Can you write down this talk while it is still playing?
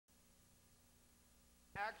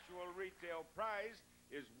actual retail price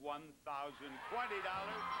is $1,020.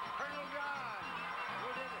 Colonel John, who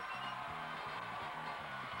did it?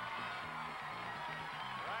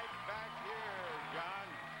 Right back here, John.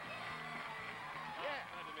 Yeah,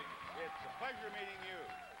 glad to meet you. It's a pleasure meeting you.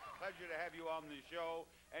 Pleasure to have you on the show,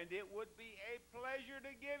 and it would be a pleasure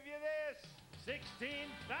to give you this. $16,000.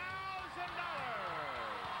 $16,000.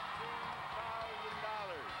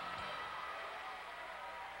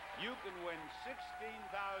 You can win $16,000,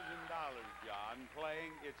 John,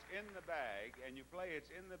 playing It's in the Bag, and you play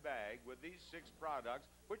It's in the Bag with these 6 products,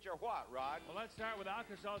 which are what, Rod? Well, let's start with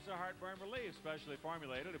Alka-Seltzer Heartburn Relief, specially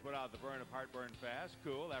formulated to put out the burn of heartburn fast,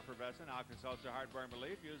 cool, effervescent. Alka-Seltzer Heartburn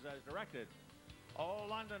Relief, used as directed.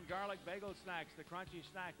 Old London Garlic Bagel Snacks, the crunchy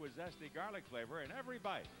snack with zesty garlic flavor in every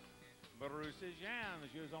bite. Bruce's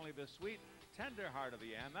Yams, use only the sweet, tender heart of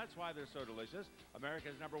the yam. That's why they're so delicious.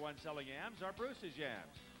 America's #1 selling yams are Bruce's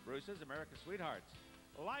Yams. Bruce's, America's sweethearts.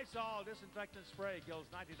 Lysol disinfectant spray kills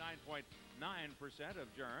 99.9% of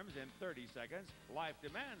germs in 30 seconds. Life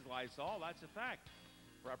demands Lysol, that's a fact.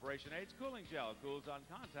 Preparation H cooling gel cools on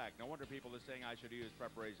contact. No wonder people are saying I should use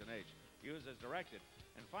Preparation H. Use as directed.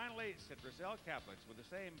 And finally, Citrusel caplets with the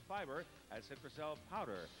same fiber as Citrusel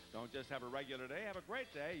powder. Don't just have a regular day, have a great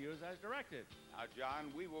day. Use as directed. Now,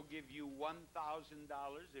 John, we will give you $1,000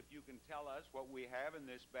 if you can tell us what we have in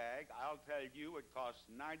this bag. I'll tell you it costs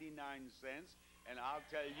 99 cents, and I'll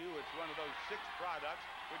tell you it's one of those 6 products,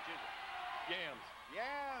 which is Yams.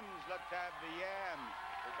 Yams. Let's have the yams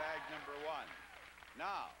for bag number 1.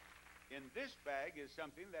 Now, in this bag is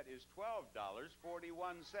something that is $12.41.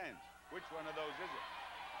 Which one of those is it?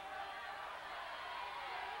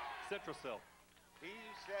 Citrusel. He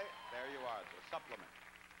said, there you are, the supplement.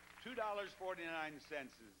 $2.49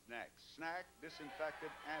 is next. Snack,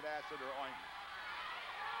 disinfectant, antacid, or ointment.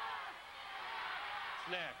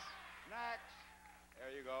 Snacks. Snacks.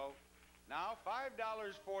 There you go. Now,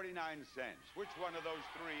 $5.49. Which one of those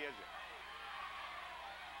 3 is it?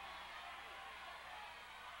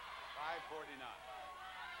 $5.49.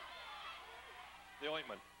 The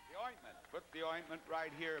ointment. The ointment. Put the ointment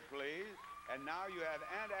right here, please. And now you have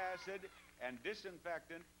antacid and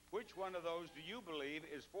disinfectant. Which one of those do you believe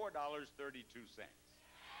is $4.32?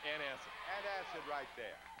 Antacid. Antacid right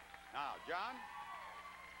there. Now, John,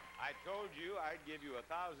 I told you I'd give you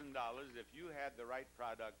 $1,000 if you had the right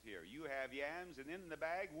product here. You have yams, and in the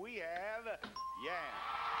bag we have yams.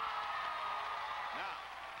 Now,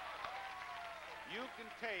 you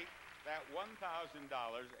can take that $1,000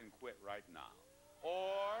 and quit right now.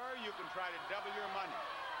 Or you can try to double your money.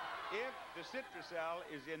 If the Citrusel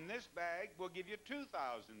is in this bag, we'll give you $2,000.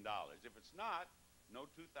 If it's not, no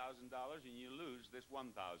 $2,000 and you lose this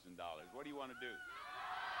 $1,000. What do you want to do?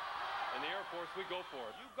 In the Air Force, we go for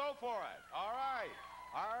it. You go for it. All right.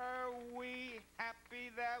 Are we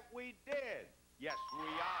happy that we did? Yes, we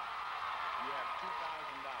are. You have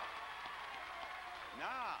 $2,000.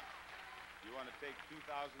 Now, you want to take $2,000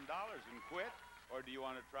 and quit? Or do you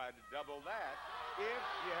want to try to double that? If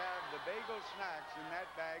you have the bagel snacks in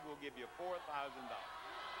that bag, we'll give you $4,000.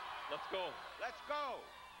 Let's go. Let's go.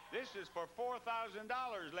 This is for $4,000,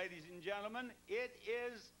 ladies and gentlemen. It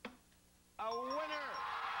is a winner.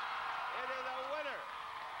 It is a winner.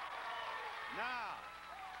 Now,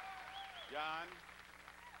 John,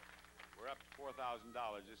 we're up to $4,000.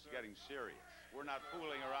 This is getting serious. We're not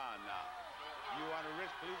fooling around now. You want to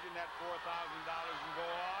risk losing that $4,000 and go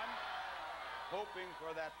on, hoping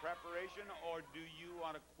for that preparation, or do you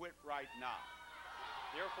want to quit right now?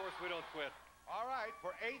 The Air Force, we don't quit. All right,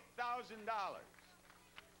 for $8,000.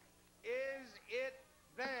 Is it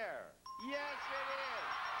there? Yes, it is.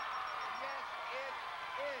 Yes, it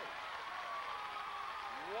is.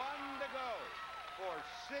 1 to go for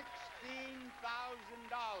 $16,000.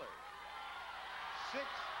 $16,000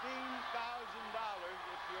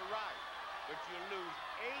 if you're right, but you lose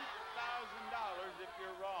 $8,000 if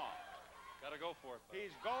you're wrong. Gotta go for it.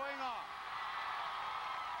 He's going on.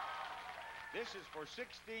 This is for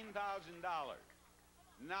 $16,000.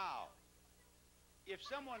 Now, if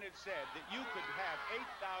someone had said that you could have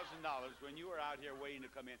 $8,000 when you were out here waiting to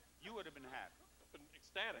come in, you would have been happy. I've been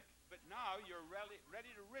ecstatic. But now you're ready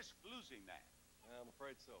to risk losing that. I'm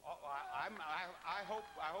afraid so. Oh, I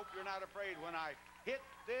hope you're not afraid when I hit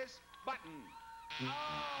this button. Oh!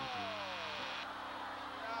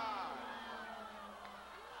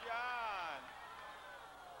 John,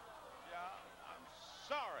 I'm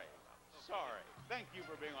sorry. Thank you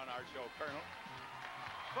for being on our show, Colonel.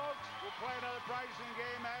 Folks, we'll play another pricing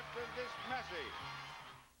game after this message.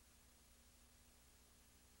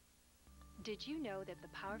 Did you know that the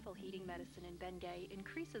powerful heating medicine in Bengay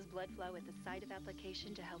increases blood flow at the site of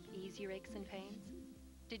application to help ease your aches and pains?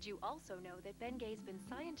 Did you also know that Bengay's been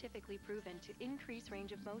scientifically proven to increase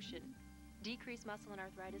range of motion, decrease muscle and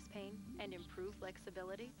arthritis pain, and improve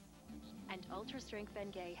flexibility? And Ultra Strength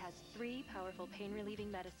Bengay has 3 powerful pain-relieving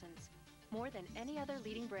medicines, more than any other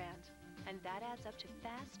leading brand, and that adds up to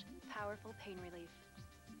fast, powerful pain relief.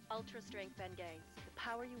 Ultra Strength Bengay, the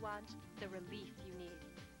power you want, the relief you need.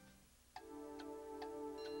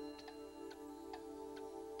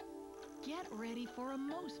 Get ready for a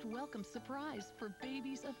most welcome surprise for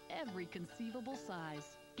babies of every conceivable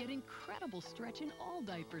size. Get incredible stretch in all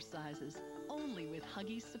diaper sizes, only with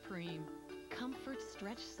Huggies Supreme. Comfort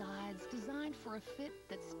stretch sides designed for a fit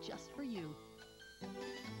that's just for you.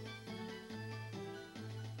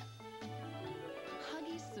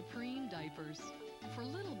 Huggies Supreme diapers. For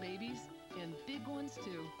little babies and big ones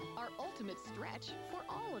too. Our ultimate stretch for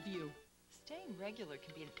all of you. Staying regular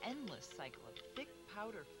can be an endless cycle of thick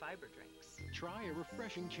powder fiber drinks. Try a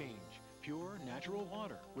refreshing change. Pure, natural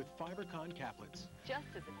water with FiberCon caplets. Just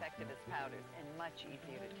as effective as powders and much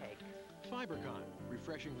easier to take. FiberCon,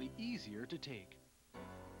 refreshingly easier to take.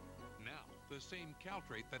 Now, the same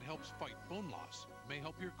Caltrate that helps fight bone loss may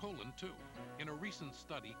help your colon too. In a recent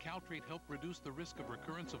study, Caltrate helped reduce the risk of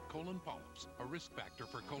recurrence of colon polyps, a risk factor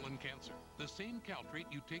for colon cancer. The same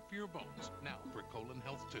Caltrate you take for your bones, now for colon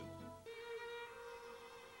health too.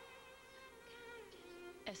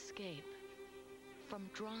 Escape from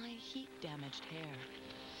dry, heat-damaged hair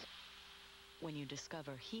when you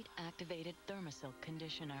discover heat-activated Thermasilk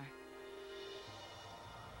conditioner.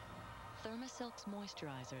 Thermasilk's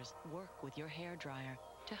moisturizers work with your hair dryer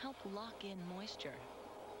to help lock in moisture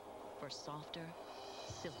for softer,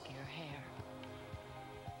 silkier hair.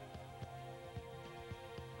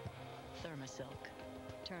 Thermasilk.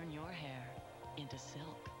 Turn your hair into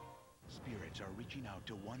silk. Spirits are reaching out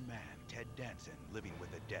to one man, Ted Danson, living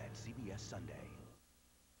with a dead. CBS Sunday.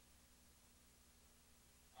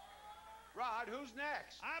 Rod, who's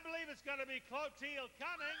next? I believe it's going to be Clotilde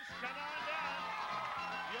Cummings. Come on down.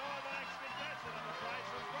 You're the next contestant on The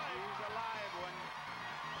Price is Right. She's a live one.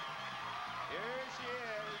 Here she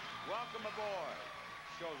is. Welcome aboard.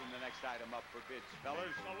 Show them the next item up for bids,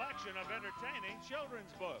 fellas. A selection of entertaining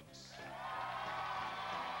children's books.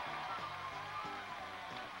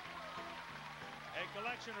 A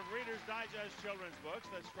collection of Reader's Digest children's books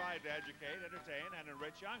that strive to educate, entertain, and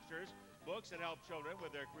enrich youngsters. Books that help children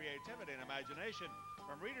with their creativity and imagination.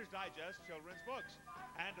 From Reader's Digest children's books.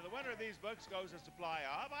 And to the winner of these books goes a supply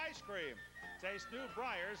of ice cream. Taste new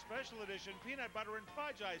Breyers Special Edition Peanut Butter and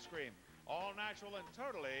Fudge Ice Cream. All natural and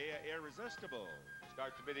totally irresistible.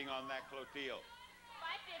 Start the bidding on that, Clotilde.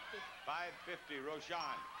 $550. $550,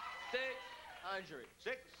 Roshan. $600.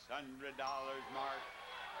 $600, Mark.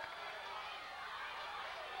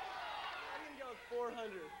 I'm gonna go with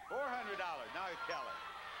 $400. $400. Now Kelly.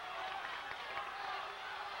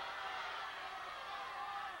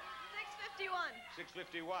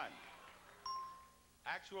 $651.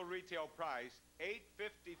 Actual retail price, $855.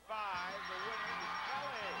 The winner is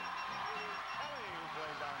Kelly. Kelly who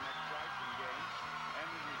plays our next pricing game. And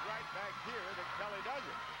it is right back here that Kelly does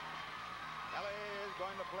it. Kelly is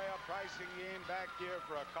going to play a pricing game back here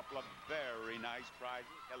for a couple of very nice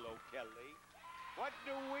prizes. Hello, Kelly. What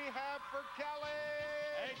do we have for Kelly?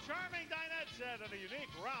 A charming dinette set and a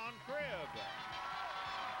unique round crib.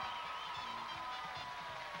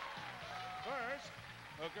 First,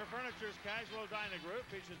 Hooker Furniture's Casual Dining Group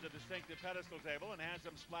features a distinctive pedestal table and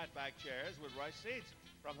handsome splat-back chairs with rush seats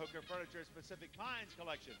from Hooker Furniture's Pacific Pines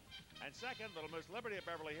collection. And second, Little Miss Liberty of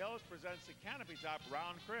Beverly Hills presents the canopy-top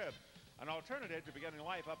round crib, an alternative to beginning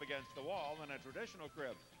life up against the wall than a traditional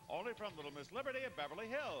crib, only from Little Miss Liberty of Beverly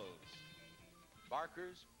Hills.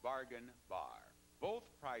 Barker's Bargain Bar. Both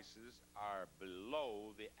prices are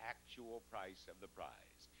below the actual price of the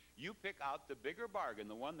prize. You pick out the bigger bargain,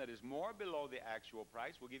 the one that is more below the actual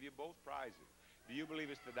price. We'll give you both prizes. Do you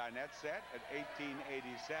believe it's the dinette set at $18.87,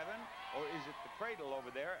 or is it the cradle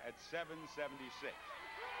over there at $7.76?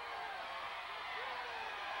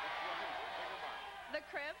 The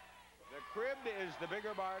crib? The crib is the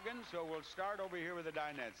bigger bargain, so we'll start over here with the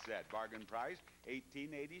dinette set. Bargain price,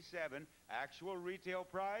 $18.87. Actual retail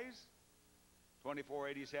price,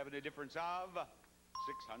 $24.87. A difference of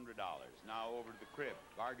 $600. Now over to the crib.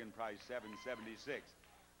 Bargain price, $7.76.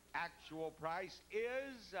 Actual price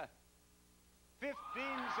is $15.76. A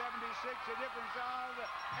difference of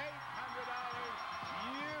 $800.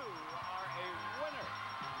 You are a winner.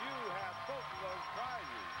 You have both of those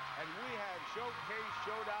prizes. And we have Showcase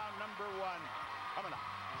Showdown number 1 coming up.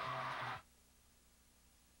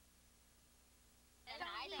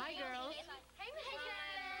 Hi, girls. Hey, Miss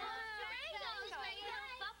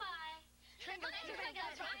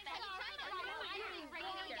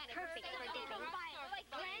Bye-bye.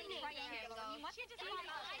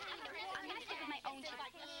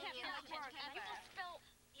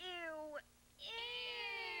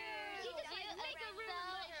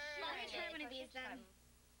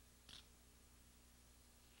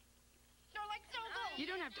 You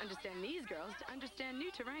don't have to understand these girls to understand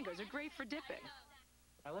new Tarangos are great for dipping.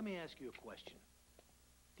 Now, let me ask you a question.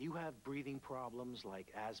 Do you have breathing problems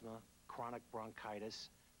like asthma, chronic bronchitis,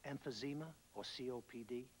 emphysema, or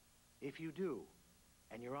COPD? If you do,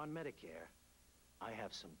 and you're on Medicare, I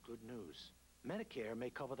have some good news. Medicare may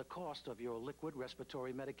cover the cost of your liquid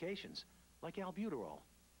respiratory medications, like albuterol.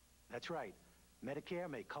 That's right. Medicare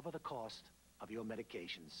may cover the cost of your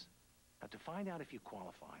medications. Now, to find out if you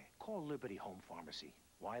qualify, call Liberty Home Pharmacy.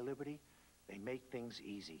 Why Liberty? They make things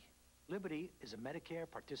easy. Liberty is a Medicare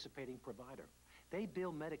participating provider. They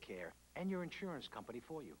bill Medicare and your insurance company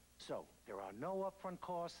for you. So, there are no upfront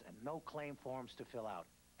costs and no claim forms to fill out.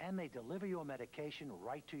 And they deliver your medication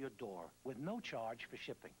right to your door with no charge for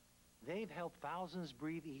shipping. They've helped thousands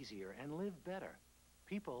breathe easier and live better.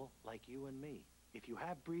 People like you and me. If you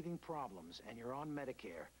have breathing problems and you're on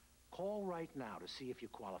Medicare, call right now to see if you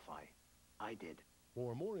qualify. I did.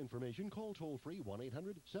 For more information, call toll-free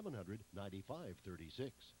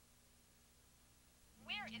 1-800-700-9536.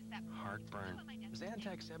 Where is that? Heartburn.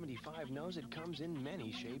 Zantac 75 knows it comes in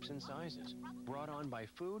many shapes and sizes. Brought on by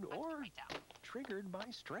food or triggered by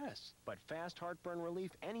stress. But fast heartburn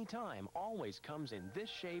relief anytime always comes in this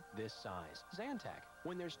shape, this size. Zantac.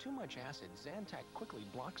 When there's too much acid, Zantac quickly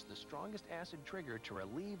blocks the strongest acid trigger to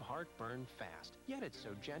relieve heartburn fast. Yet it's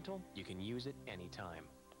so gentle, you can use it anytime.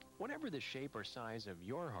 Whatever the shape or size of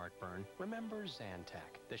your heartburn, remember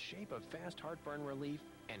Zantac, the shape of fast heartburn relief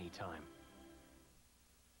anytime.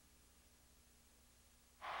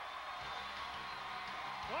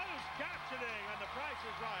 Closed captioning on The Price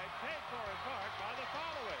is Right, paid for in part by the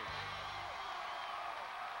following.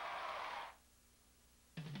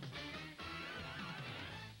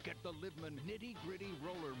 Get the Livman Nitty Gritty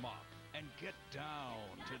Roller Mop and get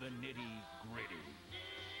down to the nitty gritty.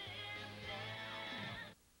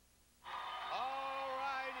 All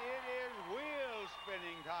right, it is wheel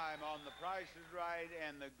spinning time on The Price is Right,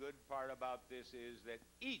 and the good part about this is that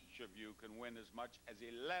each of you can win as much as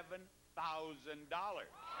 $11,000.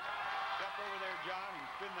 Step over there, John, and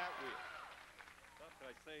spin that wheel. Can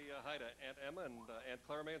I say hi to Aunt Emma and Aunt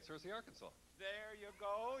Clara May in Searcy, Arkansas? There you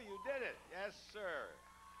go. You did it. Yes, sir.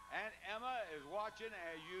 Aunt Emma is watching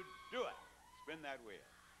as you do it. Spin that wheel.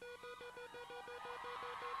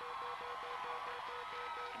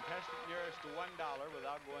 Contestant nearest to $1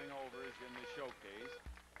 without going over is in the showcase.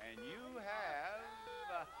 And you have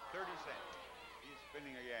 30 cents. He's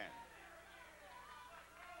spinning again.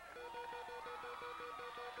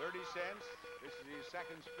 30 cents. This is his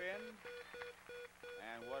second spin.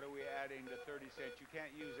 And what are we adding to 30 cents? You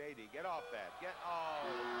can't use 80. Get off that. Oh,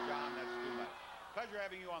 John, that's too much. Pleasure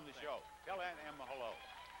having you on the show. Tell Aunt Emma hello.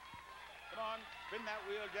 Come on, spin that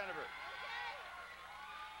wheel, Jennifer.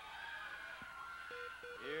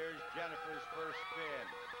 Here's Jennifer's first spin.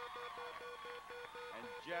 And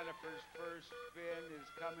Jennifer's first spin is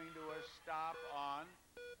coming to a stop on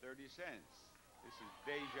 30 cents. This is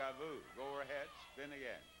deja vu. Go ahead, spin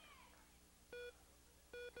again.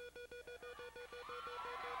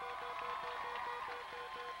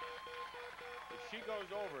 If she goes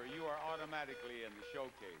over, you are automatically in the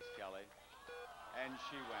showcase, Kelly. And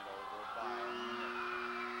she went over by a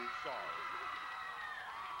minute. Sorry.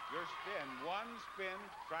 Your spin, one spin,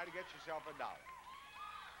 try to get yourself $1.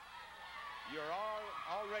 You're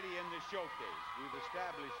already in the showcase. We've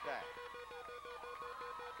established that.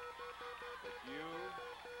 But you,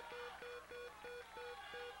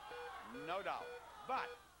 no doubt.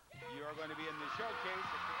 But you are going to be in the showcase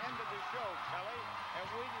at the end of the show, Kelly,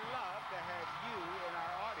 and we'd love to have you in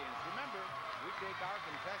our audience. Remember, we take our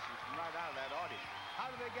contestants from right out of that audience. How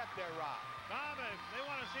do they get there, Rob? Tom, if they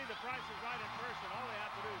want to see The Price is Right in person, all they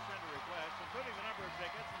have to do is send a request, including the number of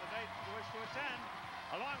tickets and the date you wish to attend,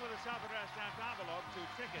 along with a self-addressed stamped envelope to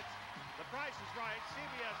Tickets. The Price is Right,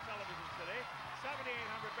 CBS Television City,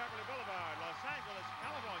 7800 Beverly Boulevard, Los Angeles,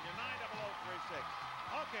 California, 90036.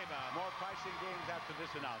 Okay, Bob. More pricing games after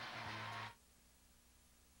this announcement.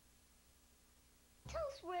 Tell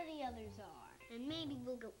us where the others are, and maybe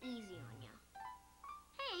we'll go easy on you.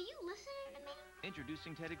 Hey, are you listening to me?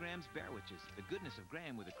 Introducing Teddy Graham's Bearwitches, the goodness of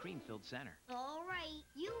Graham with a cream-filled center. All right,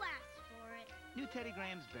 you asked for it. New Teddy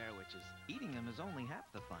Graham's Bearwitches. Eating them is only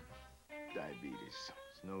half the fun. Diabetes.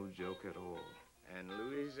 It's no joke at all. And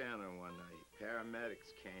Louisiana one night,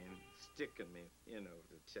 paramedics came sticking me,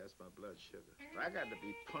 to test my blood sugar. I got to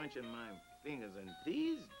be punching my fingers, and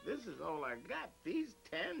this is all I got. These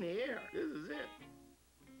 10 here, this is it.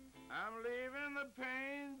 I'm leaving the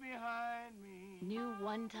pain behind me. New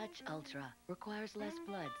One Touch Ultra requires less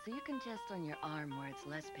blood, so you can test on your arm where it's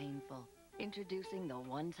less painful. Introducing the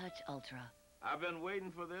One Touch Ultra. I've been waiting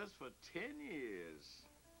for this for 10 years.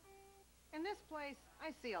 In this place,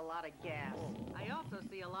 I see a lot of gas. I also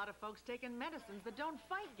see a lot of folks taking medicines that don't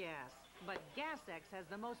fight gas. But Gas X has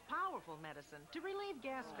the most powerful medicine to relieve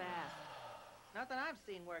gas fast. Nothing I've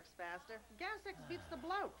seen works faster. Gas X beats the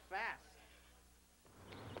bloat fast.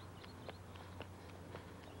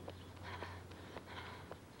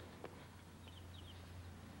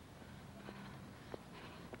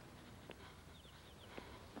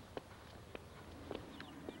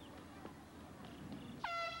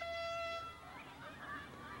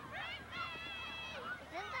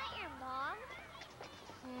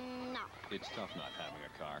 It's tough not having a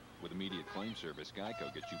car. With immediate claim service,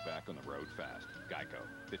 Geico gets you back on the road fast. Geico.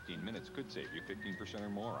 15 minutes could save you 15% or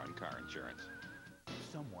more on car insurance.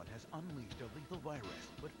 Someone has unleashed a lethal virus,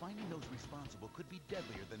 but finding those responsible could be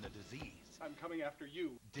deadlier than the disease. I'm coming after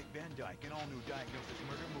you. Dick Van Dyke, an all-new Diagnosis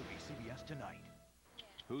Murder movie, CBS tonight.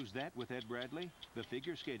 Who's That with Ed Bradley? The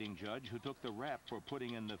figure skating judge who took the rap for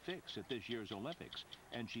putting in the fix at this year's Olympics.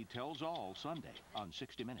 And she tells all Sunday on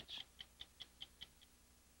 60 Minutes.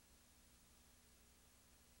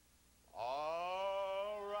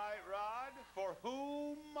 All right, Rod, for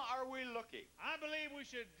whom are we looking? I believe we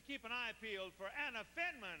should keep an eye peeled for Anna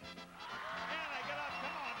Finman. Anna, get up.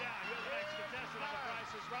 Come on down. You're the next contestant on The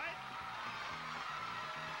Price is Right.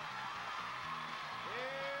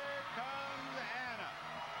 Here comes Anna.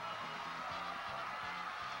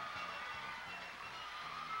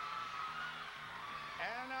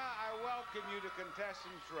 Anna, I welcome you to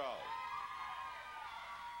Contestants Row.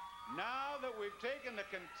 Now that we've taken the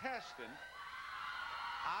contestant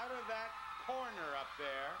out of that corner up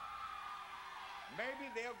there, maybe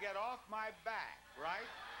they'll get off my back, right?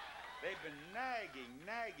 They've been nagging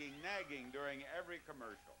during every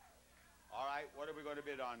commercial. All right, what are we going to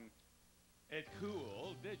bid on? A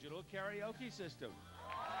cool digital karaoke system.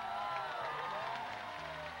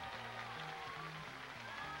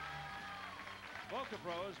 Boca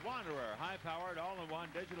Pro's Wanderer, high-powered,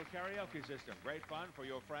 all-in-one digital karaoke system. Great fun for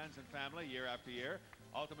your friends and family year after year.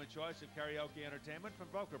 Ultimate choice of karaoke entertainment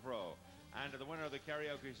from Boca Pro. And to the winner of the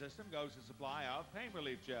karaoke system goes a supply of pain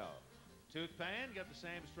relief gel. Tooth pain, get the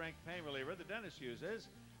same strength pain reliever the dentist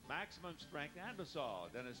uses. Maximum strength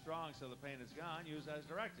andosol. Dentist strong so the pain is gone. Use as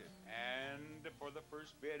directed. And for the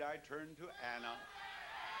first bid, I turn to Anna.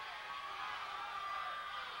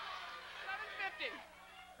 $750.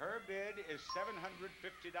 Her bid is $750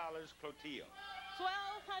 Clotilde.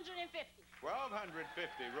 $1,250.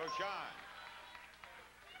 $1,250 Roshan.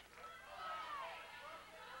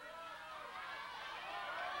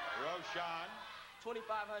 Roshan.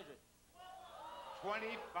 $2,500. $2,500.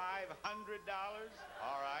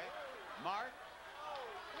 All right. Mark.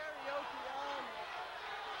 Karaoke on.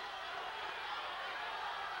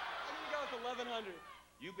 I'm gonna go with $1,100.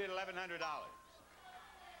 You bid $1,100.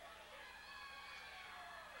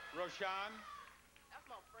 Roshan. That's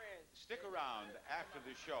my friend. Stick around after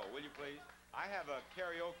the show, will you please? I have a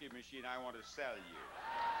karaoke machine I want to sell you.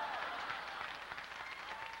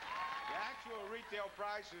 The actual retail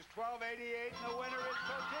price is $12.88, and the winner is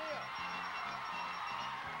Clotilde.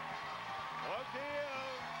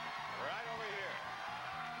 Clotilde, right over here.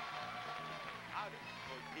 Howdy,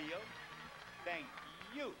 Clotilde. Thank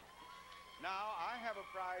you. Now, I have a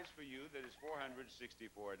prize for you that is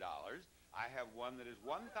 $464. I have one that is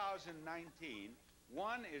 $1,019.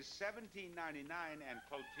 One is $1,799, and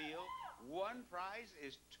Clotilde, one prize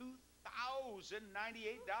is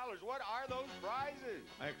 $2,098. What are those prizes?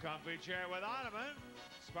 A comfy chair with ottoman,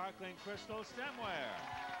 sparkling crystal stemware,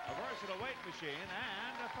 a versatile weight machine,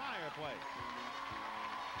 and a fireplace.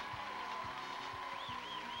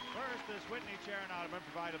 First, this Whitney chair and ottoman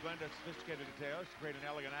provide a blend of sophisticated details to create an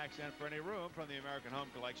elegant accent for any room from the American Home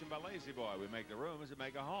Collection by Lazy Boy. We make the rooms that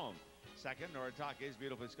make a home. Second, Noritake's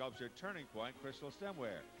beautifully sculptured Turning Point crystal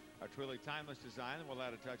stemware. A truly timeless design that will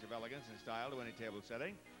add a touch of elegance and style to any table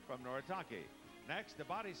setting from Noritake. Next, the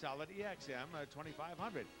Body Solid EXM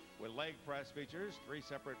 2500 with leg press features, 3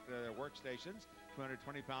 separate workstations,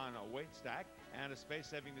 220-pound weight stack, and a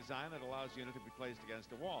space-saving design that allows the unit to be placed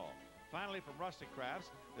against a wall. Finally, from Rustic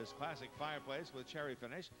Crafts, this classic fireplace with cherry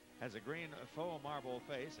finish has a green faux marble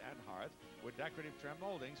face and hearth with decorative trim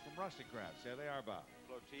moldings from Rustic Crafts. There they are, Bob.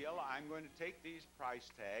 Clotilde, I'm going to take these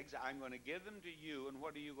price tags. I'm going to give them to you, and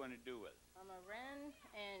what are you going to do with them? I'm going to run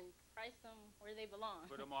and price them where they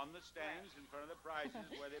belong. Put them on the stands in front of the prices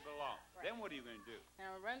where they belong. Right. Then what are you going to do?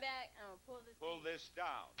 And I'm going to run back and I'm going to pull this Pull this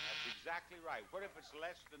down. That's exactly right. What if it's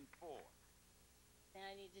less than 4? Then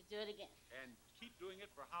I need to do it again. And keep doing it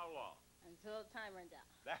for how long? Until time runs out.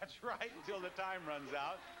 That's right, until the time runs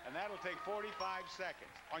out, and that'll take 45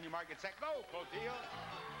 seconds. On your mark, get set, go, Clotilde.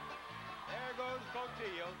 There goes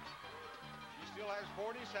Clotilde. She still has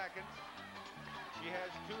 40 seconds. She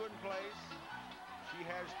has 2 in place. She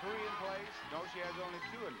has 3 in place. No, she has only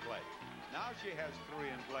 2 in place. Now she has 3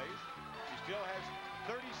 in place. She still has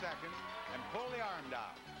 30 seconds, and pull the arm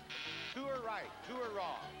down. 2 are right, 2 are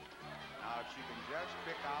wrong. Now, if she can just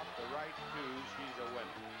pick out the right 2, she's a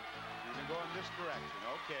winner. She's going to go in this direction.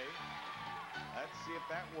 Okay. Let's see if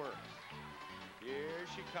that works. Here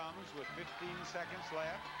she comes with 15 seconds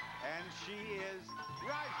left, and she is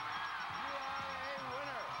right. You are a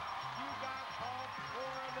winner. You got all 4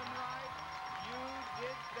 of them right. You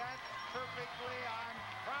did that perfectly. I'm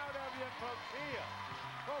proud of you, Clotilde.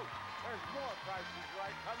 Folks, there's more Price is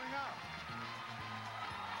Right coming up.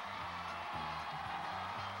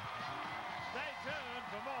 Stay tuned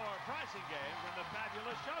for more pricing games and the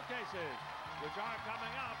fabulous showcases, which are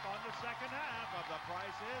coming up on the second half of The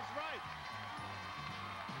Price is Right.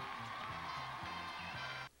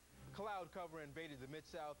 Cloud cover invaded the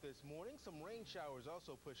Mid-South this morning. Some rain showers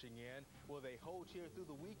also pushing in. Will they hold here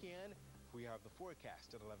through the weekend? We have the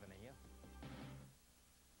forecast at 11 a.m.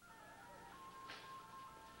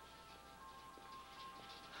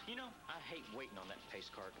 You know, I hate waiting on that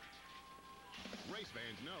pace cart. Race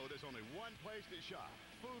fans know there's only one place to shop,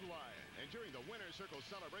 Food Lion. And during the Winter Circle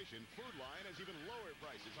celebration, Food Lion has even lower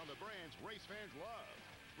prices on the brands race fans love.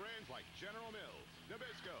 Brands like General Mills,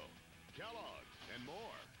 Nabisco, Kellogg's, and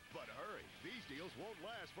more. But hurry, these deals won't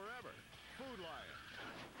last forever. Food Lion,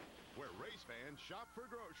 where race fans shop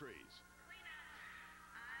for groceries.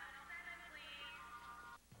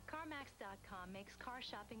 CarMax.com makes car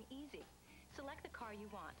shopping easy. Select the car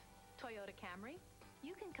you want. Toyota Camry?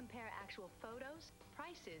 You can compare actual photos,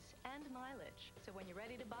 prices, and mileage. So when you're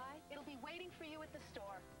ready to buy, it'll be waiting for you at the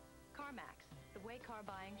store. CarMax, the way car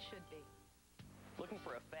buying should be. Looking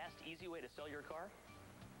for a fast, easy way to sell your car?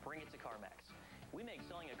 Bring it to CarMax. We make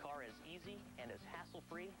selling a car as easy and as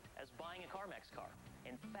hassle-free as buying a CarMax car.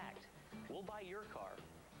 In fact, we'll buy your car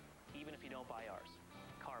even if you don't buy ours.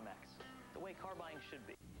 CarMax, the way car buying should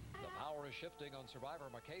be. The power is shifting on Survivor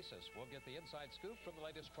Marquesas. We'll get the inside scoop from the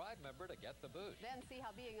latest tribe member to get the boot. Then see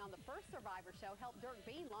how being on the first Survivor show helped Dirk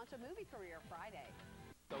Bean launch a movie career Friday.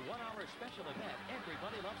 The one-hour special event,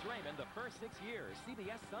 Everybody Loves Raymond, the first 6 years,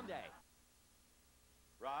 CBS Sunday.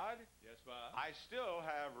 Rod? Yes, Bob? I still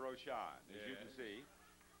have Roshan, as you can see.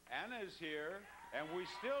 Anna's here, and we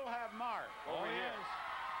still have Mark over here.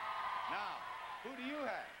 Yes. Now, who do you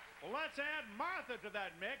have? Well, let's add Martha to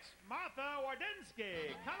that mix. Martha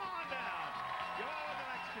Wardinsky, come on down. You're the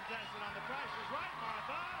next contestant on The Price is Right,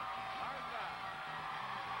 Martha. Martha.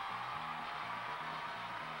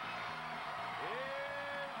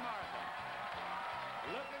 Here's Martha.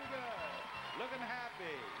 Looking good. Looking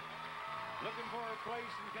happy. Looking for her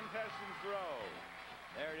place in contestant's row.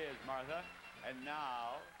 There it is, Martha. And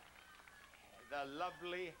now, the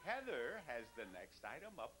lovely Heather has the next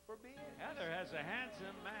item up for bid. Heather has a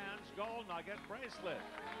handsome man's gold nugget bracelet.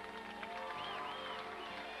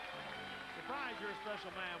 Surprise your special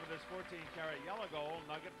man with this 14-karat yellow gold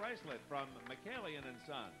nugget bracelet from McCallion &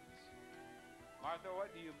 Sons. Martha, what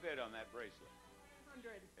do you bid on that bracelet?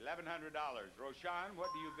 $1,100. $1,100. Roshan, what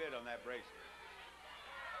do you bid on that bracelet?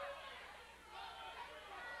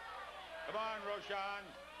 Come on, Roshan.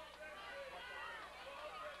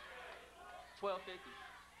 $1,250.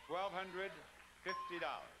 $1,250.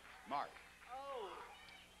 Mark. Oh.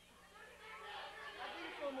 I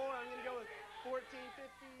think it's a little more. I'm going to go with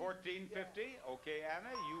 $1,450. $1,450. Okay,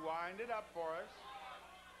 Anna, you wind it up for us.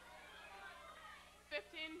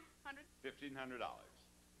 $1,500. $1,500.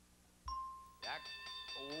 Jack,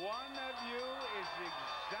 one of you is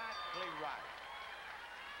exactly right.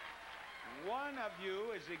 One of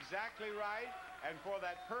you is exactly right, and for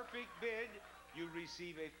that perfect bid, you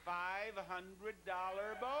receive a $500 bonus.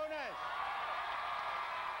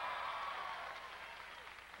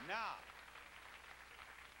 Now,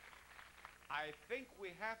 I think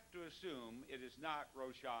we have to assume it is not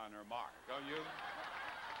Roshan or Mark, don't you?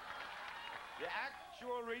 The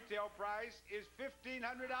actual retail price is $1,500. It is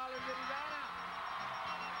Anna.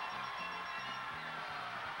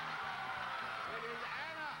 It is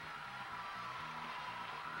Anna.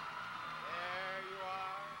 There you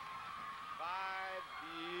are. 5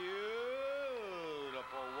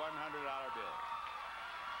 beautiful $100 bills.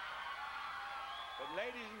 But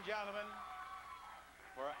ladies and gentlemen,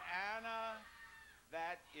 for Anna,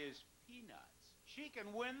 that is peanuts. She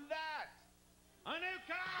can win that. A new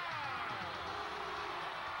car!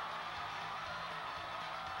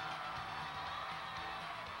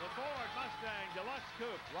 Ford Mustang Deluxe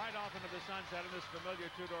Coupe right off into the sunset in this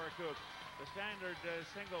familiar two-door coupe. The standard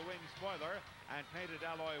single-wing spoiler and painted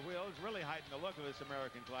alloy wheels really heighten the look of this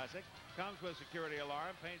American classic. Comes with security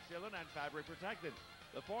alarm, paint sealant, and fabric protected.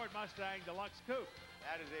 The Ford Mustang Deluxe Coupe.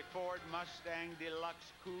 That is a Ford Mustang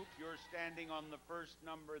Deluxe Coupe. You're standing on the first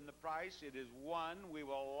number in the price. It is 1. We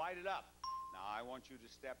will light it up. Now, I want you to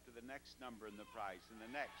step to the next number in the price, and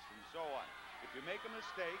the next, and so on. If you make a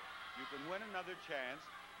mistake, you can win another chance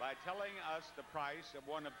by telling us the price of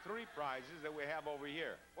one of 3 prizes that we have over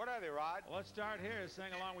here. What are they, Rod? Well, let's start here. Sing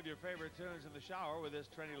along with your favorite tunes in the shower with this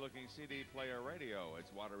trendy-looking CD player radio. It's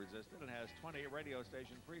water-resistant and has 20 radio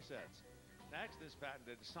station presets. Next, this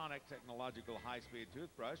patented sonic technological high-speed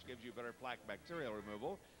toothbrush gives you better plaque bacterial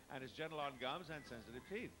removal and is gentle on gums and sensitive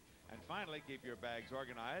teeth. And finally, keep your bags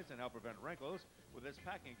organized and help prevent wrinkles with this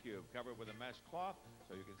packing cube covered with a mesh cloth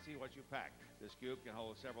so you can see what you pack. This cube can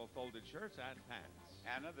hold several folded shirts and pants.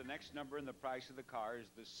 Anna, the next number in the price of the car is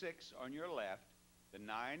the 6 on your left, the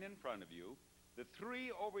 9 in front of you, the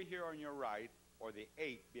 3 over here on your right, or the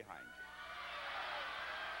 8 behind you.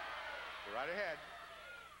 Go right ahead.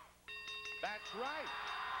 That's right.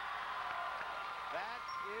 That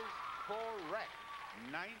is correct.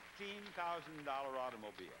 $19,000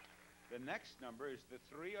 automobile. The next number is the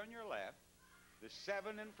 3 on your left, the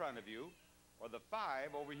 7 in front of you, or the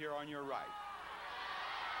 5 over here on your right.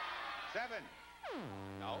 7.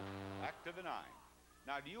 No, back to the 9.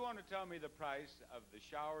 Now, do you want to tell me the price of the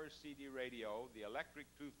shower CD radio, the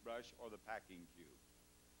electric toothbrush, or the packing cube?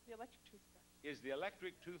 The electric toothbrush. Is the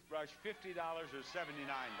electric toothbrush $50 or $79?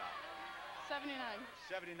 $79.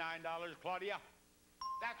 $79, Claudia.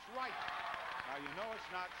 That's right. Now, you know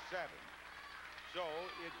it's not 7. So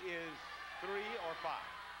it is 3 or 5.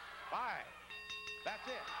 5. That's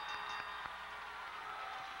it.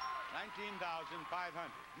 $19,500.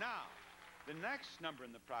 Now, the next number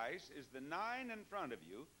in the price is the 9 in front of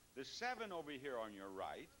you, the 7 over here on your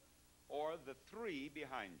right, or the 3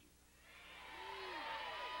 behind you.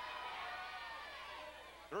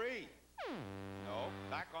 3. No,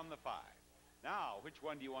 back on the 5. Now, which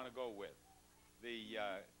one do you want to go with? The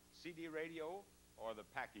CD radio or the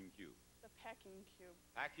packing cube? The packing cube.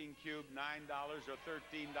 Packing cube, $9 or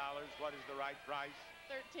 $13. What is the right price?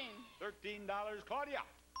 13. $13, Claudia.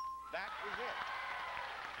 That is it.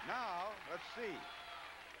 Now, let's see.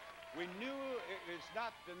 We knew it's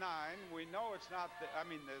not the 9. We know it's not the,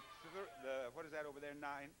 the what is that over there,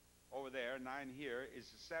 9? Over there, 9 here, is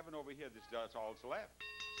the 7 over here. That's all that's left.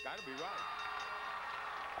 It's got to be right.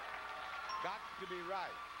 Got to be right.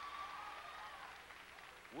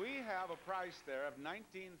 We have a price there of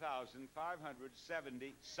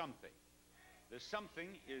 $19,570 something. The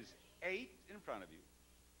something is 8 in front of you,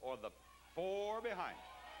 or the 4 behind you.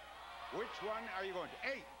 Which one are you going to?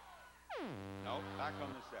 8. No, back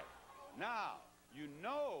on the 7. Now, you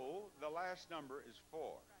know the last number is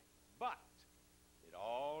 4, but it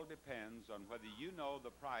all depends on whether you know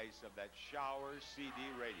the price of that shower CD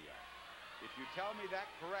radio. If you tell me that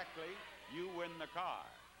correctly, you win the car.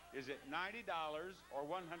 Is it $90 or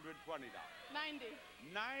 $120? 90.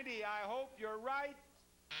 90. I hope you're right.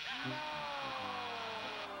 No!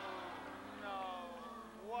 No.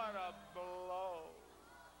 What a blow.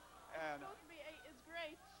 And supposed to be 8 is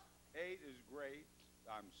great. 8 is great.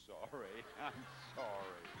 I'm sorry. I'm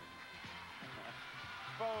sorry.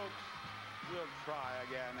 Folks, we'll try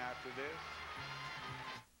again after this.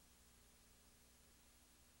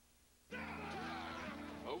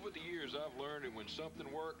 Over the years, I've learned that when something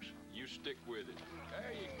works, you stick with it.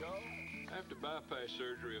 There you go. After bypass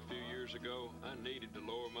surgery a few years ago, I needed to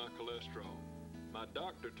lower my cholesterol. My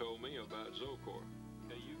doctor told me about Zocor.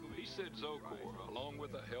 He said Zocor, along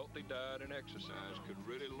with a healthy diet and exercise, could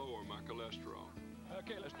really lower my cholesterol.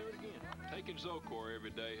 Okay, let's do it again. Taking Zocor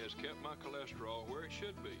every day has kept my cholesterol where it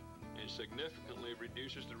should be and significantly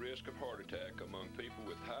reduces the risk of heart attack among people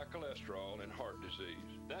with high cholesterol and heart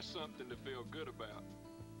disease. That's something to feel good about.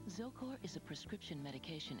 Zocor is a prescription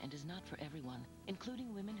medication and is not for everyone,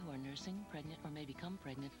 including women who are nursing, pregnant, or may become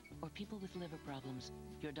pregnant, or people with liver problems.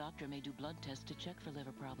 Your doctor may do blood tests to check for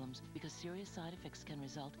liver problems because serious side effects can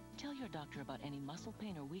result. Tell your doctor about any muscle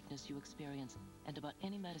pain or weakness you experience and about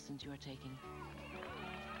any medicines you are taking.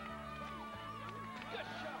 Good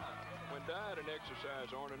job! When diet and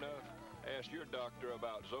exercise aren't enough, ask your doctor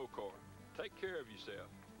about Zocor. Take care of yourself.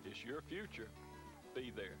 It's your future. Be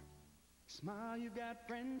there. Smile, you got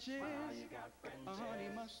French's. Smile, you got French's. A honey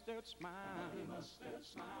mustard smile. Honey mustard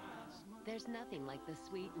smile. There's nothing like the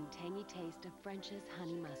sweet and tangy taste of French's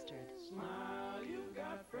honey mustard. Smile, you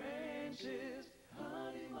got French's.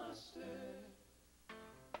 Honey mustard.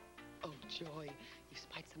 Oh, joy. You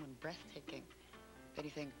spied someone breathtaking. If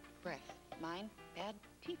anything, breath. Mine, bad,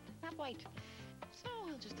 teeth, not white. So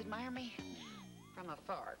he'll just admire me from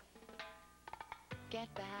afar. Get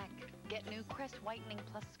back. Get new Crest Whitening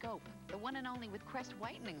Plus Scope. The one and only with Crest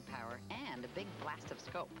whitening power and a big blast of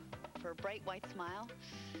scope. For a bright white smile,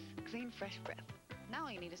 clean fresh breath. Now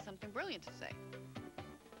all you need is something brilliant to say.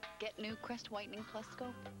 Get new Crest Whitening Plus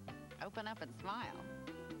Scope. Open up and smile.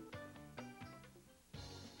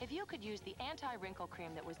 If you could use the anti-wrinkle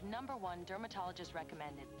cream that was #1 dermatologist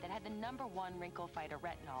recommended, that had the #1 wrinkle fighter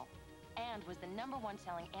retinol, and was the #1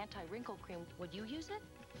 selling anti-wrinkle cream, would you use it?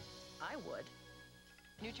 I would.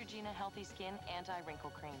 Neutrogena Healthy Skin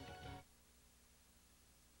Anti-Wrinkle Cream.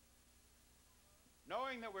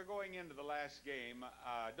 Knowing that we're going into the last game,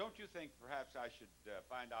 don't you think perhaps I should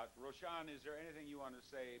find out, Roshan, is there anything you want to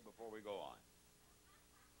say before we go on?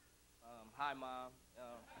 Hi, Mom.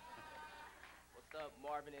 What's up,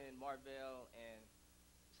 Marvin and Marvell, and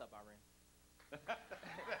what's up, Irene?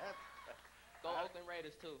 Go Oakland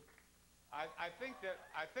Raiders, too. I think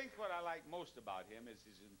what I like most about him is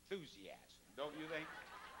his enthusiasm, don't you think?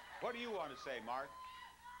 What do you want to say, Mark?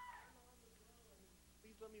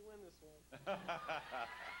 Please let me win this one.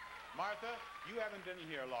 Martha, you haven't been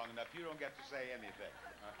here long enough. You don't get to say anything.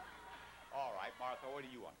 All right, Martha, what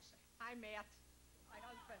do you want to say? Hi, Matt. My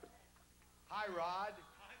husband. Hi, Rod.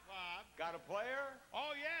 Hi, Bob. Got a player?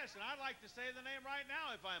 Oh, yes, and I'd like to say the name right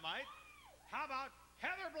now, if I might. How about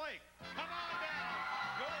Heather Blake? Come on down.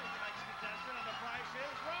 You're the next contestant, and the price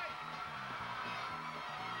is right.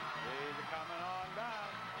 She's coming on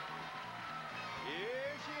down.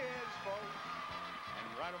 Here she is, folks. And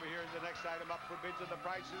right over here is the next item up for bids, and the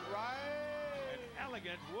price is right. An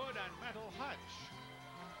elegant wood and metal hutch.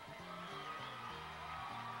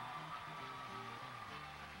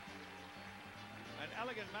 An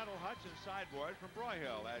elegant metal hutch and sideboard from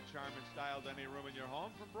Broyhill. Add charm and style to any room in your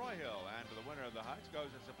home from Broyhill. And to the winner of the hutch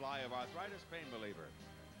goes a supply of arthritis pain reliever.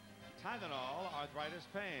 Tylenol Arthritis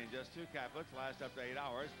Pain. Just 2 caplets, last up to 8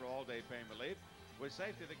 hours for all-day pain relief. With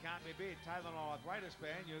safety that can't be beat, Tylenol Arthritis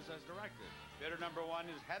Pain used as directed. Bidder number 1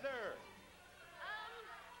 is Heather.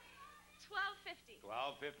 $12.50.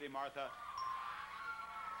 $12.50, Martha.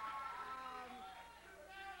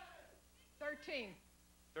 13.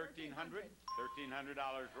 $1,300.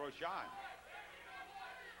 $1,300, Roshan.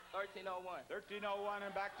 $1,301. $1,301,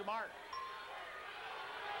 and back to Mark.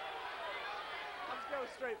 Let's go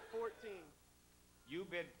straight 14. You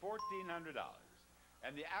bid $1,400,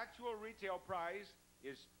 and the actual retail price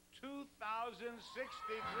is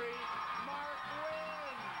 $2,063. Mark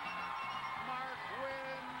wins. Mark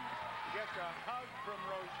wins. Gets a hug from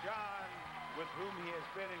Roshan, with whom he has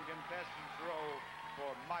been in contestants row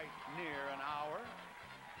for might near an hour.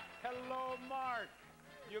 Hello, Mark.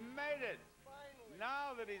 You made it. Finally.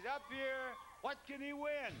 Now that he's up here, what can he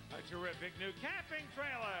win? A terrific new camping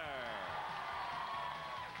trailer.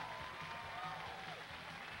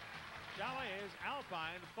 Chalet's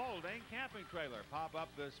Alpine folding camping trailer. Pop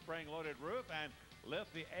up the spring-loaded roof and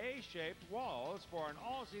lift the A-shaped walls for an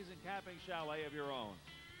all-season camping chalet of your own.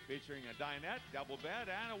 Featuring a dinette, double bed,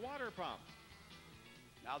 and a water pump.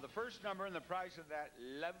 Now, the first number in the price of that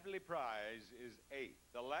lovely prize is 8.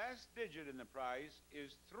 The last digit in the price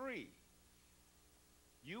is 3.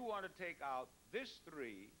 You want to take out this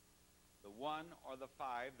 3, the 1 or the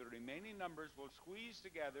 5. The remaining numbers will squeeze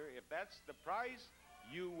together. If that's the price,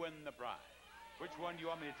 you win the prize. Which one do you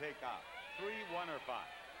want me to take out? 3, 1, or 5?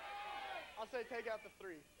 I'll say take out the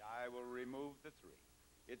 3. I will remove the 3.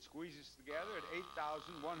 It squeezes together at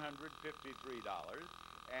 $8,153.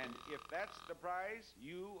 And if that's the price,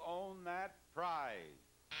 you own that prize.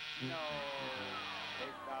 No,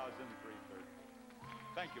 $8,330.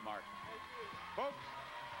 Thank you, Mark. Thank you. Folks,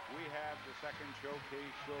 we have the second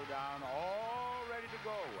showcase showdown all ready to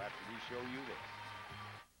go after we show you this.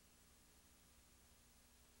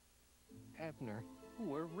 Abner,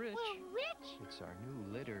 we're rich. We're rich? It's our new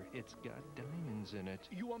litter. It's got diamonds in it.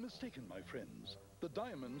 You are mistaken, my friends. The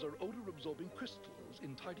diamonds are odor-absorbing crystals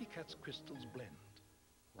in Tidy Cat's Crystals Blend.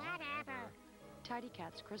 Whatever. Tidy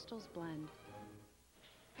Cat's Crystals Blend.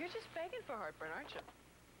 You're just begging for heartburn, aren't you?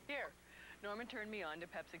 Here, Norman turned me on to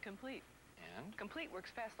Pepsi Complete. And? Complete works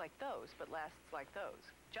fast like those, but lasts like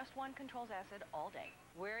those. Just one controls acid all day.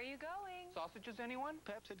 Where are you going? Sausages, anyone?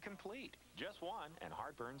 Pepsi Complete. Just one, and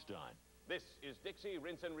heartburn's done. This is Dixie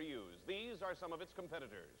Rinse and Reuse. These are some of its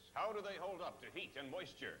competitors. How do they hold up to heat and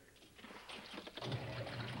moisture?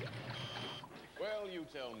 Well, you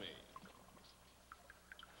tell me.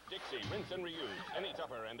 Dixie Rinse and Reuse. Any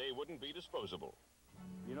tougher and they wouldn't be disposable.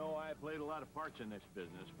 You know, I played a lot of parts in this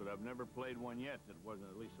business, but I've never played one yet that wasn't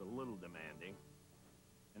at least a little demanding.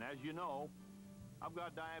 And as you know, I've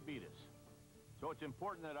got diabetes. So it's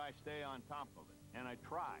important that I stay on top of it, and I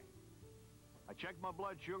try. I check my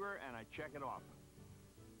blood sugar, and I check it often.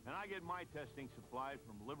 And I get my testing supplies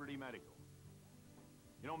from Liberty Medical.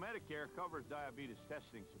 You know, Medicare covers diabetes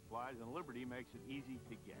testing supplies, and Liberty makes it easy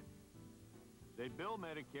to get. They bill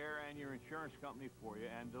Medicare and your insurance company for you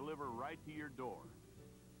and deliver right to your door.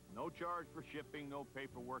 No charge for shipping, no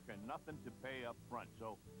paperwork, and nothing to pay up front.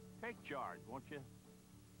 So take charge, won't you?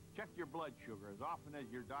 Check your blood sugar as often as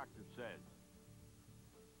your doctor says.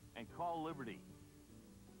 And call Liberty.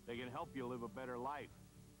 They can help you live a better life.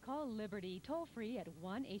 Call Liberty toll-free at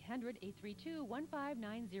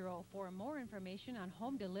 1-800-832-1590 for more information on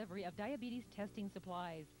home delivery of diabetes testing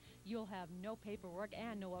supplies. You'll have no paperwork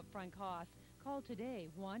and no upfront costs. Call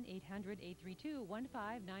today,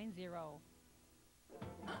 1-800-832-1590.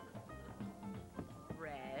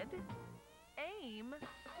 Red, aim,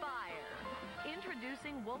 fire.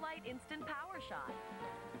 Introducing Woolite Instant Power Shot.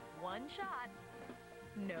 One shot,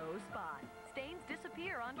 no spot. Stains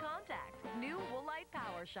disappear on contact. New Woolite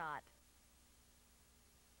Power Shot.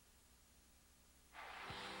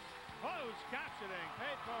 Closed captioning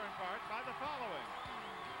paid for in part by the following.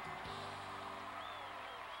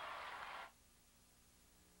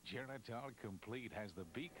 Geritol Complete has the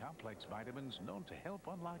B-complex vitamins known to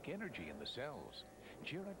help unlock energy in the cells.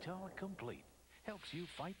 Geritol Complete helps you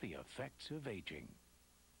fight the effects of aging.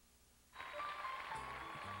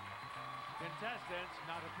 Contestants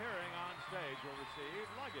not appearing on stage will receive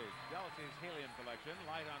luggage. Delsey's Helium Collection,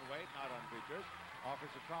 light on weight, not on features,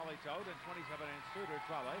 offers a trolley tote and 27-inch scooter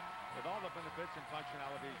trolley with all the benefits and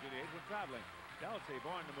functionalities you need when traveling. Delsey,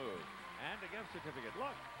 born to move. And a gift certificate.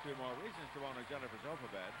 Look, 2 more reasons to own a Jennifer sofa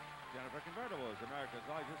bed. Jennifer Convertibles, America's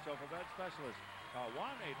largest sofa bed specialist. Call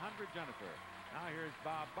 1-800-JENNIFER. Now here's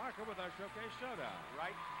Bob Barker with our Showcase Showdown.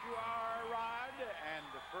 Right you are, Rod. And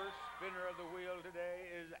the first spinner of the wheel today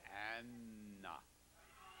is Anna.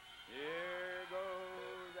 Here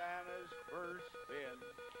goes Anna's first spin.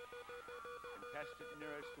 Contestant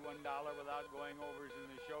nearest to $1 without going overs in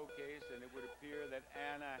the showcase, and it would appear that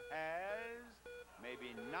Anna has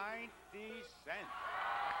maybe 90 cents.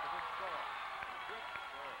 That's a good score. Good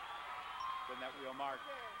score. Spin that wheel, Mark.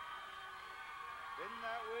 Spin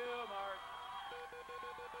that wheel, Mark.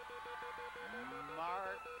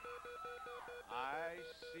 Mark, I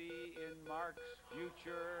see in Mark's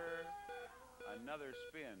future another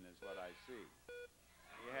spin is what I see.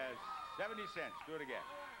 He has 70 cents. Do it again.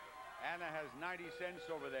 Anna has 90 cents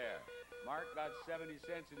over there. Mark got 70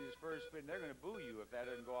 cents in his first spin. They're going to boo you if that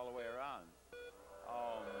doesn't go all the way around.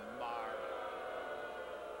 Oh, Mark.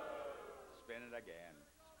 Spin it again.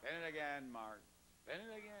 Spin it again, Mark. Spin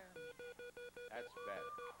it again. That's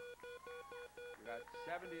better. You got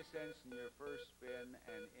 70 cents in your first spin,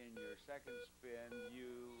 and in your second spin,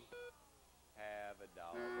 you have $1.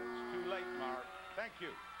 But it's too late, Mark. Thank you.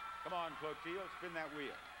 Come on, Clotilde, spin that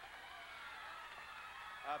wheel.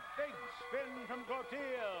 A big spin from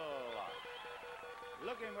Clotilde.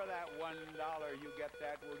 Looking for that $1. You get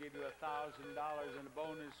that, we'll give you $1,000 in a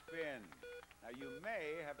bonus spin. Now, you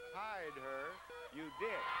may have tied her. You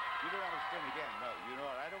did. You don't want to spin again. No, you know,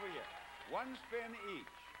 right over here. 1 spin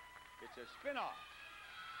each. It's a spin-off.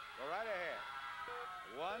 Go right ahead.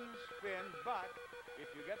 1 spin, but if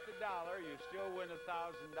you get the $1, you still win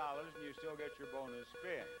 $1,000, and you still get your bonus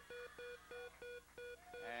spin.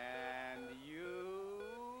 And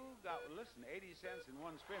you got, listen, 80 cents in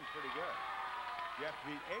 1 spin is pretty good. You have to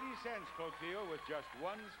beat 80 cents, Clotilde, with just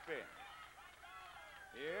 1 spin.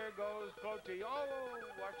 Here goes Clotilde. Oh,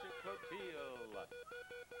 watch it, Clotilde.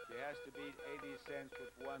 She has to beat 80 cents with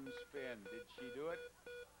 1 spin. Did she do it?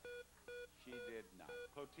 She did not.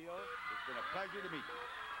 Clotilde, it's been a pleasure to meet you.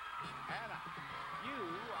 Anna, you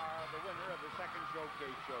are the winner of the second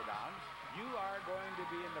Showcase Showdown. You are going to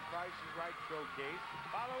be in the Price is Right Showcase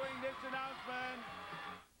following this announcement.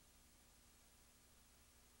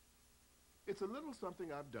 It's a little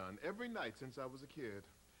something I've done every night since I was a kid.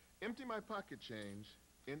 Empty my pocket change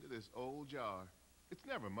into this old jar. It's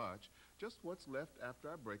never much, just what's left after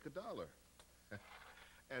I break $1.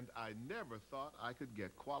 And I never thought I could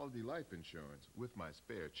get quality life insurance with my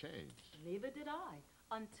spare change. Neither did I,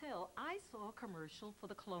 until I saw a commercial for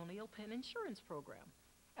the Colonial Penn Insurance Program.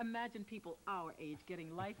 Imagine people our age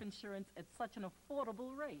getting life insurance at such an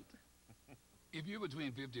affordable rate. If you're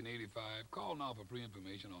between 50 and 85, call now for free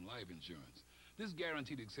information on life insurance. This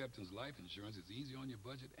guaranteed acceptance life insurance is easy on your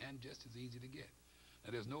budget and just as easy to get.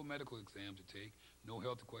 Now, there's no medical exam to take, no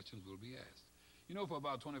health questions will be asked. You know, for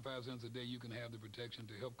about 25 cents a day, you can have the protection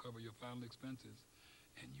to help cover your final expenses,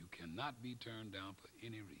 and you cannot be turned down for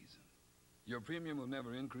any reason. Your premium will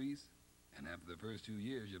never increase, and after the first 2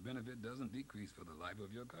 years, your benefit doesn't decrease for the life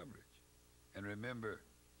of your coverage. And remember,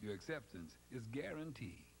 your acceptance is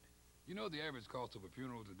guaranteed. You know the average cost of a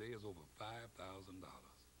funeral today is over $5,000.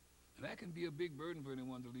 And that can be a big burden for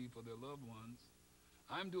anyone to leave for their loved ones.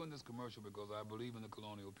 I'm doing this commercial because I believe in the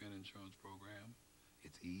Colonial Penn Insurance Program.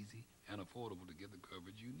 It's easy and affordable to get the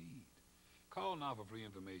coverage you need. Call now for free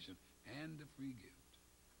information and a free gift.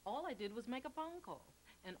 All I did was make a phone call,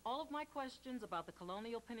 and all of my questions about the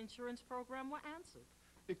Colonial Penn Insurance Program were answered.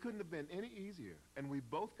 It couldn't have been any easier, and we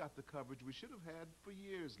both got the coverage we should have had for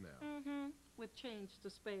years now. Mm-hmm, with change to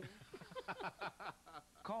spare.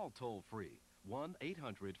 Call toll-free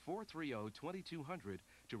 1-800-430-2200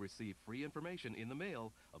 to receive free information in the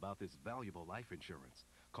mail about this valuable life insurance.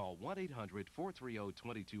 Call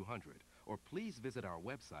 1-800-430-2200 or please visit our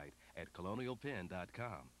website at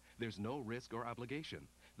colonialpenn.com. There's no risk or obligation.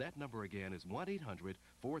 That number again is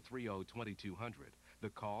 1-800-430-2200. The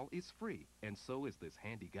call is free, and so is this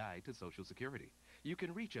handy guide to Social Security. You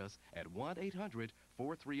can reach us at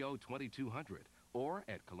 1-800-430-2200 or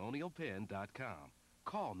at colonialpenn.com.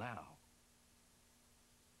 Call now.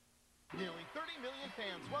 Nearly 30 million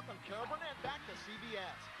fans welcome Carol Burnett back to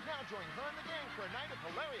CBS. Now join her and the gang for a night of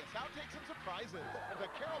hilarious outtakes and surprises.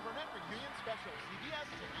 The Carol Burnett Reunion Special, CBS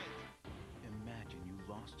tonight. Imagine you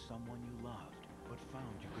lost someone you loved, but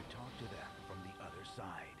found you could talk to them from the other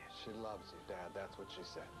side. She loves you, Dad. That's what she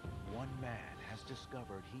said. One man has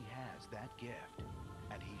discovered he has that gift,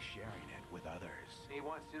 and he's sharing it with others. He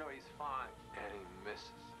wants you to know he's fine. And he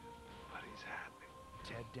misses you, but he's happy.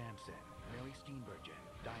 Ted Danson, Mary Steenburgen,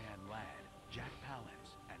 Diane Ladd, Jack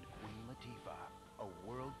Palance, and Queen Latifah. A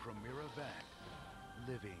world premiere event.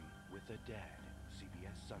 Living with the Dead.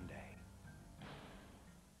 CBS Sunday.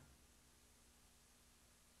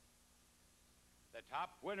 The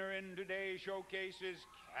top winner in today's showcase is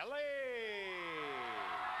Kelly.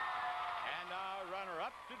 And our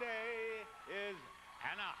runner-up today is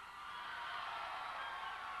Hannah.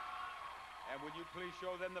 And would you please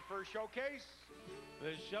show them the first showcase?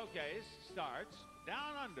 The showcase starts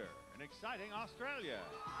down under in exciting Australia.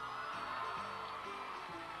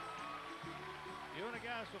 You and a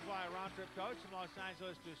guest will fly a round-trip coach from Los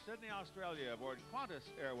Angeles to Sydney, Australia aboard Qantas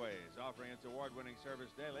Airways, offering its award-winning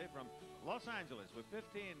service daily from Los Angeles with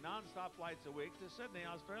 15 non-stop flights a week to Sydney,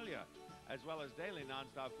 Australia, as well as daily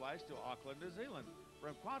non-stop flights to Auckland, New Zealand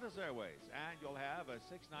from Qantas Airways. And you'll have a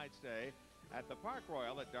 6-night stay at the Park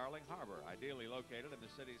Royal at Darling Harbour, ideally located in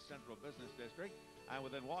the city's central business district and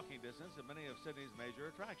within walking distance of many of Sydney's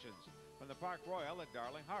major attractions. From the Park Royal at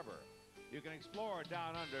Darling Harbour, you can explore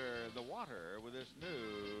down under the water with this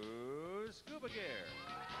new scuba gear.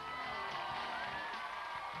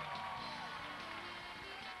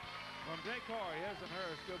 From Decor, here's some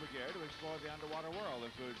her scuba gear to explore the underwater world.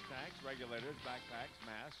 Includes tanks, regulators, backpacks,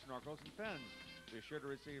 masks, snorkels, and fins. Be sure to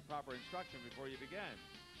receive proper instruction before you begin.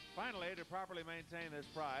 Finally, to properly maintain this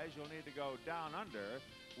prize, you'll need to go down under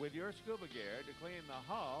with your scuba gear to clean the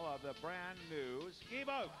hull of the brand new ski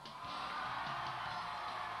boat.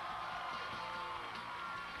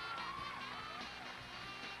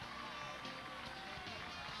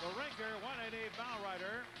 The Rinker 180 bow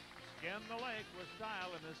rider skimmed the lake with style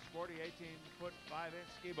in this sporty 18-foot 5-inch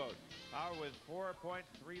ski boat. Powered with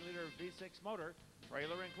 4.3-liter V6 motor,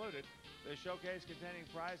 trailer included. The showcase containing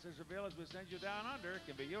prizes revealed as we send you down under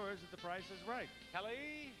can be yours if the price is right.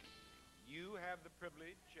 Kelly, you have the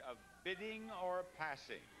privilege of bidding or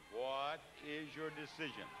passing. What is your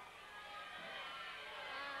decision?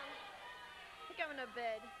 I think I'm going to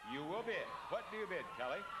bid. You will bid. What do you bid,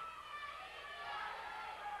 Kelly?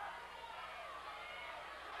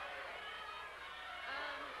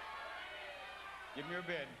 Give me your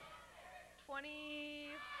bid. $25,000.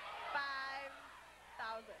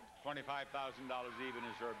 $25,000 even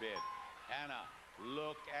is her bid. Hannah,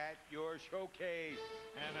 look at your showcase.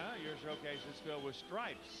 Hannah, your showcase is filled with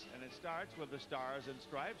stripes, and it starts with the stars and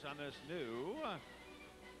stripes on this new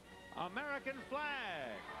American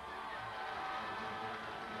flag.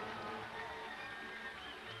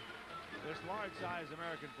 This large-size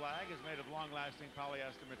American flag is made of long-lasting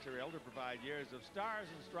polyester material to provide years of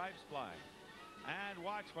stars and stripes flying. And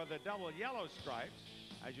watch for the double yellow stripes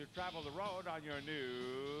as you travel the road on your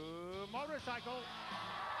new motorcycle.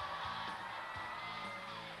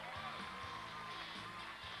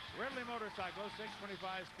 Ridley Motorcycle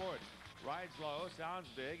 625 Sport. Rides low, sounds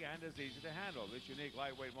big, and is easy to handle. This unique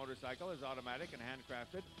lightweight motorcycle is automatic and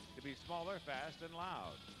handcrafted to be smaller, fast, and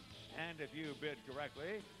loud. And if you bid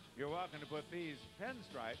correctly, you're welcome to put these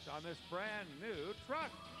pinstripes on this brand new truck.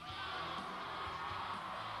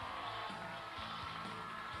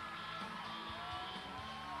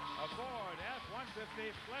 A Ford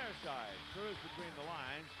F-150 flare side. Cruise between the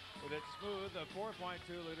lines with its smooth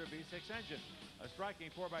 4.2-liter V6 engine. A striking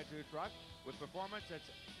 4x2 truck with performance that's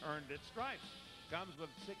earned its stripes. Comes with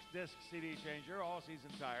 6-disc CD changer, all-season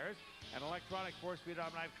tires, and electronic 4-speed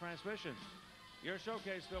automatic transmission. Your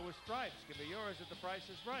showcase filled with stripes can be yours if the price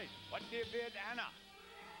is right. What do you bid, Anna?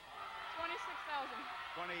 $26,000.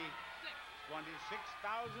 $26,000.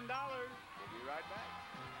 We'll be right back.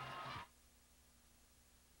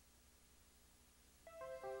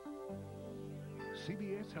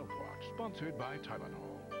 CBS Health Watch, sponsored by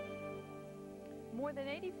Tylenol. More than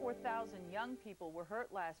 84,000 young people were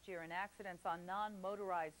hurt last year in accidents on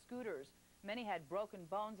non-motorized scooters. Many had broken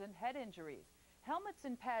bones and head injuries. Helmets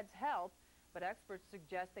and pads help, but experts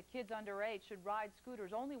suggest that kids under 8 should ride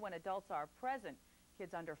scooters only when adults are present.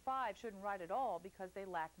 Kids under 5 shouldn't ride at all because they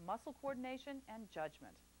lack muscle coordination and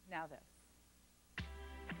judgment. Now this.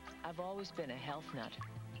 I've always been a health nut.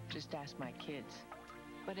 Just ask my kids.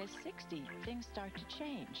 But at 60, things start to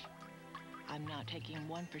change. I'm not taking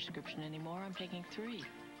one prescription anymore, I'm taking 3.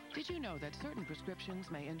 Did you know that certain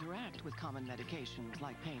prescriptions may interact with common medications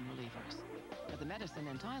like pain relievers? But the medicine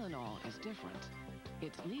in Tylenol is different.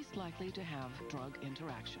 It's least likely to have drug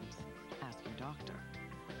interactions. Ask your doctor.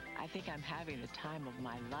 I think I'm having the time of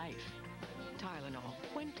my life. Tylenol.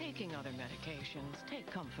 When taking other medications,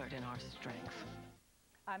 take comfort in our strength.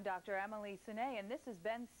 I'm Dr. Emily Sine, and this has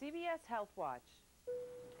been CBS Health Watch.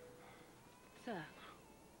 Sir.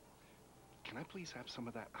 Can I please have some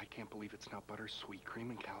of that I can't believe it's not butter, sweet cream,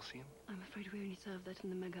 and calcium? I'm afraid we only serve that in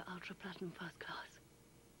the Mega Ultra Platinum First Class.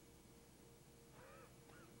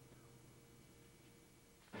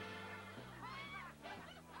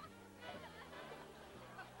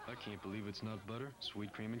 I can't believe it's not butter,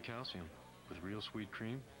 sweet cream, and calcium. With real sweet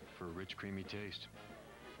cream for a rich, creamy taste.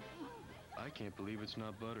 I can't believe it's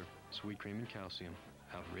not butter, sweet cream, and calcium.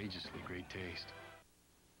 Outrageously great taste.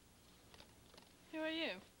 Who are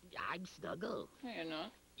you? I'm Snuggle. No, you're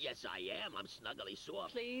not. Yes, I am. I'm Snuggly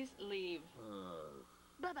Soft. Please leave.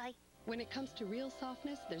 Bye-bye. When it comes to real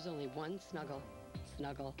softness, there's only one Snuggle.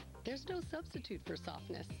 Snuggle. There's no substitute for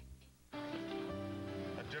softness.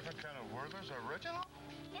 A different kind of Werther's Original?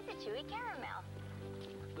 It's a chewy caramel.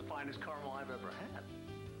 The finest caramel I've ever had.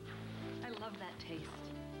 I love that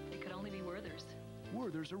taste. It could only be Werther's.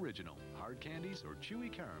 Werther's Original. Hard candies or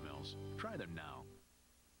chewy caramels. Try them now.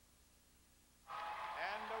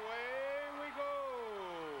 And away we go.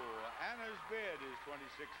 Anna's bid is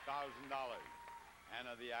 $26,000.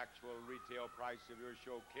 Anna, the actual retail price of your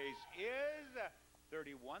showcase is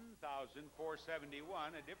 $31,471,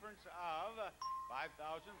 a difference of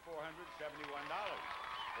 $5,471.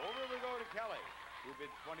 Over we go to Kelly, who bid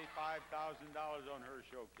 $25,000 on her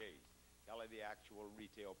showcase. Kelly, the actual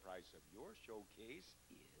retail price of your showcase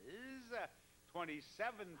is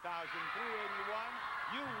 $27,381.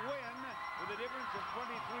 You win with a difference of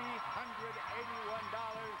 $2,381.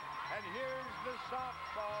 And here's the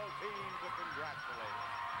softball team to congratulate.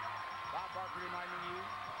 Bob Barker reminding you,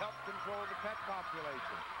 help control the pet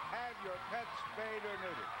population. Have your pets spayed or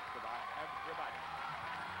neutered. Goodbye, everybody.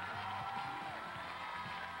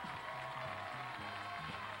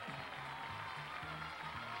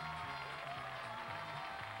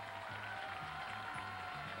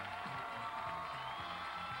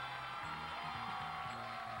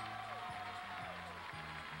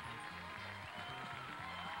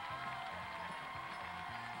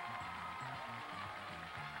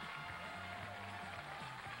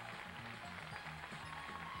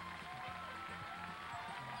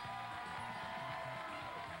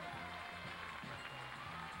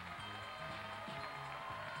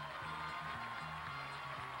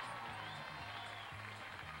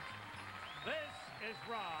 This is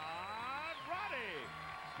Rod Roddy,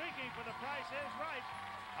 speaking for The Price is Right,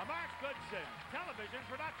 a Mark Goodson television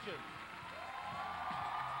production.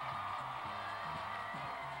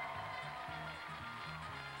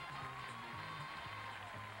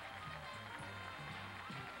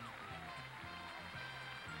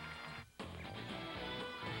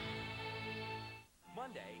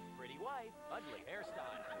 Monday, pretty wife, ugly hairstyle.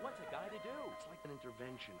 What's a guy to do? It's like an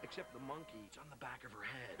intervention, except the monkey, it's on the back of her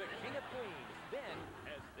head. The King of Queens. Then,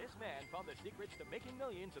 has this man found the secrets to making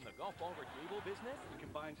millions in the golf ball retrieval business? He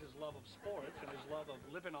combines his love of sports and his love of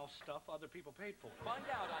living off stuff other people paid for. Find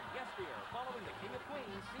out on Yes Dear, following the King of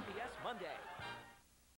Queens, CBS Monday.